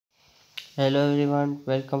Hello everyone,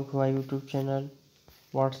 welcome to my YouTube channel.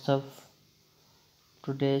 What's up?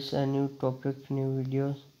 Today's a new topic, new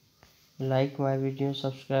videos. Like my video,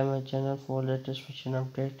 subscribe my channel for latest fashion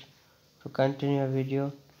updates. To continue a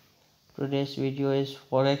video, today's video is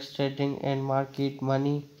Forex trading and market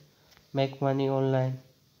money, make money online.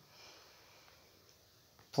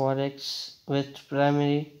 Forex with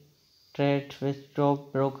primary trade with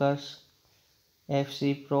top brokers,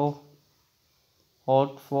 FC Pro,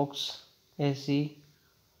 Hot Fox, AC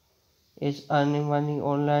is earning money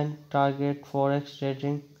online. Target Forex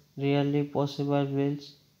trading really possible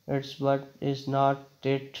wills it's but is not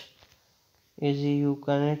that easy. You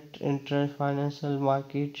cannot enter financial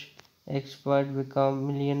market expert become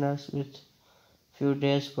millionaires with few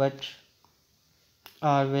days but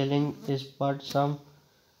are willing is but some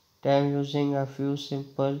time using a few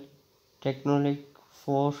simple techniques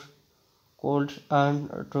for cold earn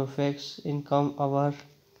trough income over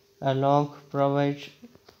a long provide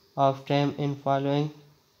of time in following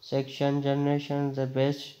section generation the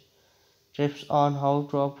best tips on how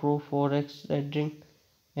to approve forex trading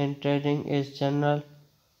and trading is general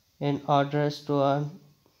in order to earn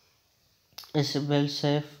is well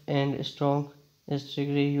safe and strong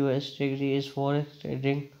strategy. US degree is forex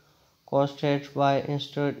trading costed by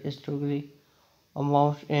instead degree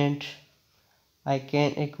amount and I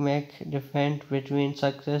can make difference between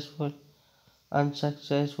successful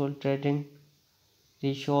unsuccessful trading.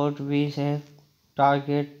 The short we have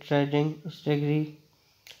target trading strategy.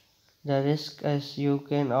 The risk as you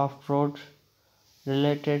can off-road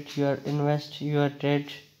related your invest your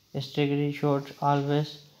trade strategy should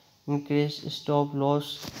always increase stop loss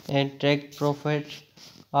and take profit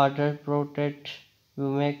order protect you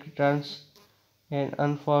make returns and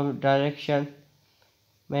unformed direction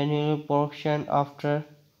manual portion after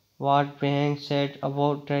what being said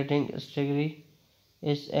about trading strategy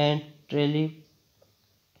is and really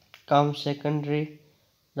comes secondary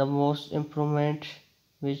the most improvement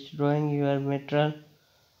which drawing your material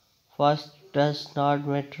first does not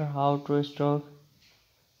matter how to stroke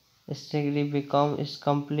strategy become is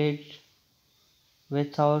complete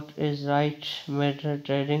without is right matter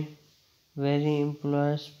trading very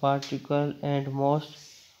employers particle and most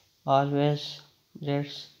always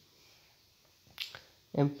that's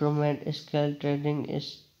improvement scale trading is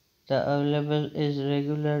the available is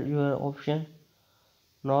regular your option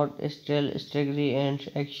not still strategy and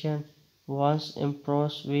action once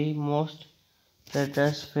improves we most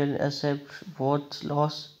traders will accept both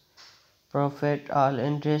loss profit all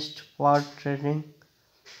interest part trading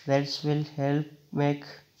that will help make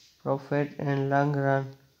profit in long run.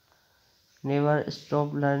 Never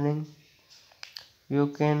stop learning. You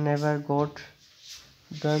can never got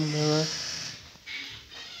done. Never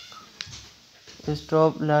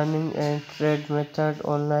stop learning and trade method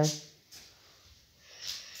online.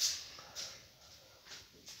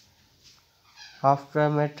 After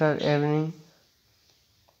method evening,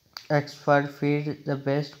 expert feed the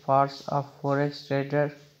best parts of forex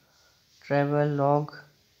trader. Travel long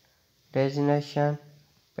destination,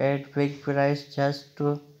 paid big price just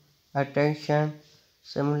to attention.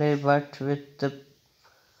 Similar but with the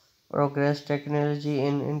progress technology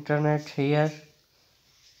in internet here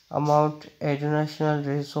amount educational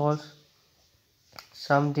resource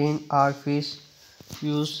something our fees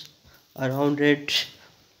use around it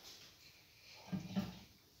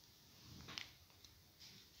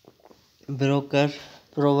broker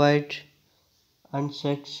provide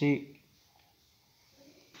unsexy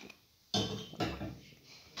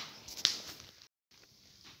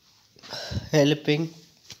helping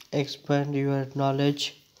expand your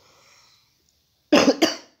knowledge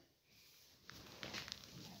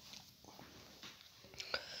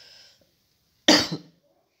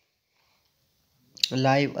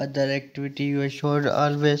live other activity you should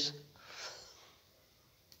always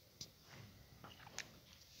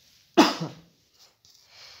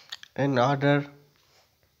in order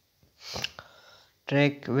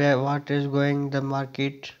track where what is going the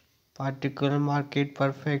market particular market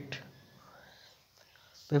perfect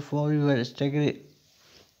before you are studying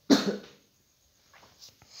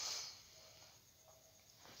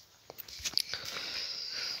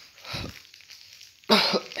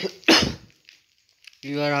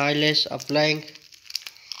you are highlights applying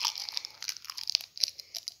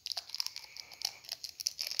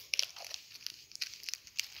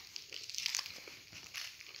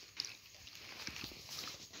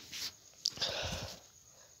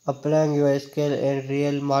your skill in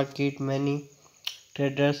real market many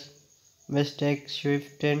traders mistake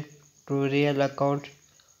shifting to real account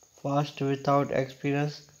fast without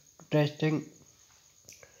experience testing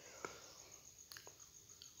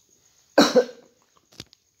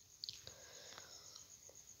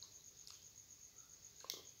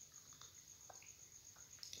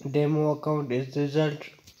Demo account is result.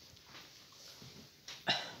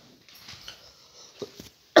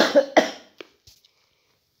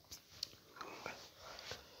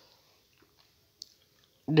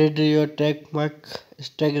 Did your tech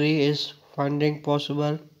degree is funding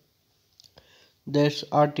possible? There's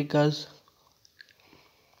articles.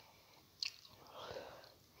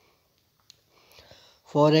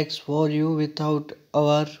 Forex for you without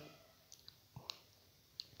our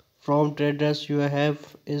from traders you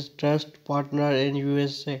have is trust partner in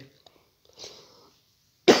USA.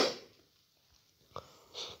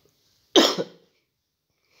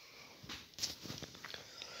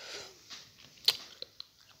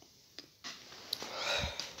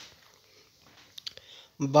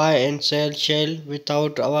 Buy and sell shell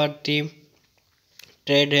without our team.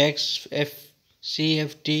 Trade X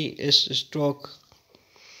CFT is stock.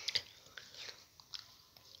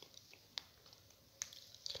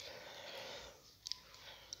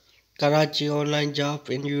 Karachi online job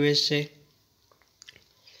in USA.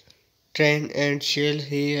 Train and shell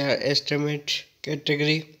here estimate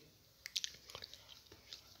category.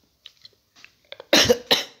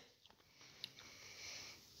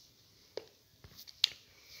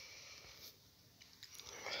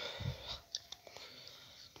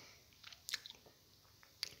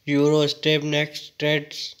 Euro step next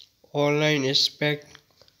trades online expect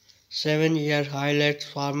 7-year highlights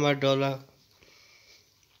farmer dollar.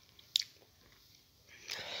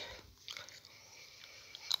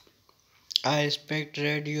 I expect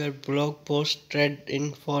read your blog post trade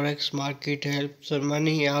in Forex market helps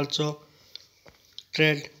money also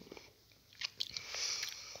trade.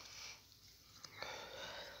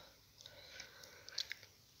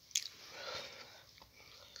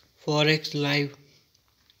 Forex live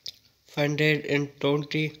funded in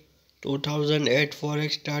 2008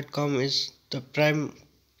 Forex.com is the prime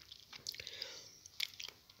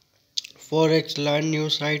Forex learn new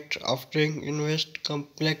site offering invest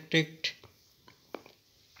completed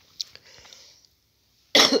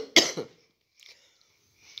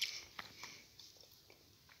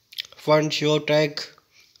fund show tag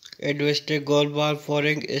investor global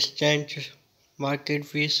foreign exchange market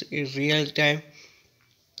fees in real time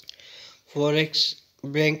Forex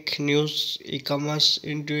bank news e-commerce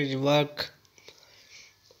into his work.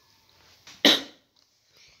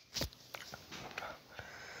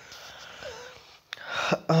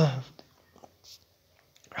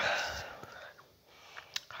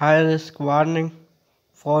 High risk warning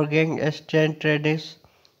foreign exchange trading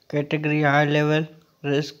category high level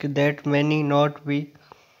risk that may not be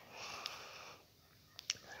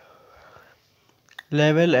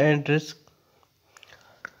level and risk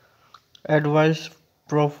advice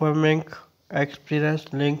performing experience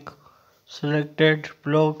link selected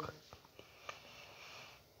blog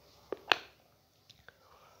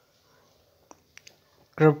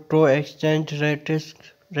crypto exchange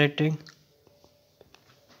rating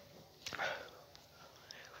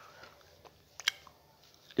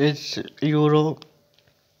is euro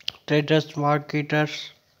traders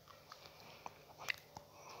marketers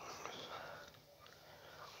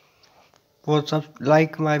for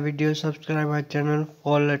like my video subscribe my channel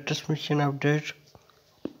for latest mission updates.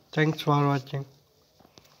 Thanks for watching.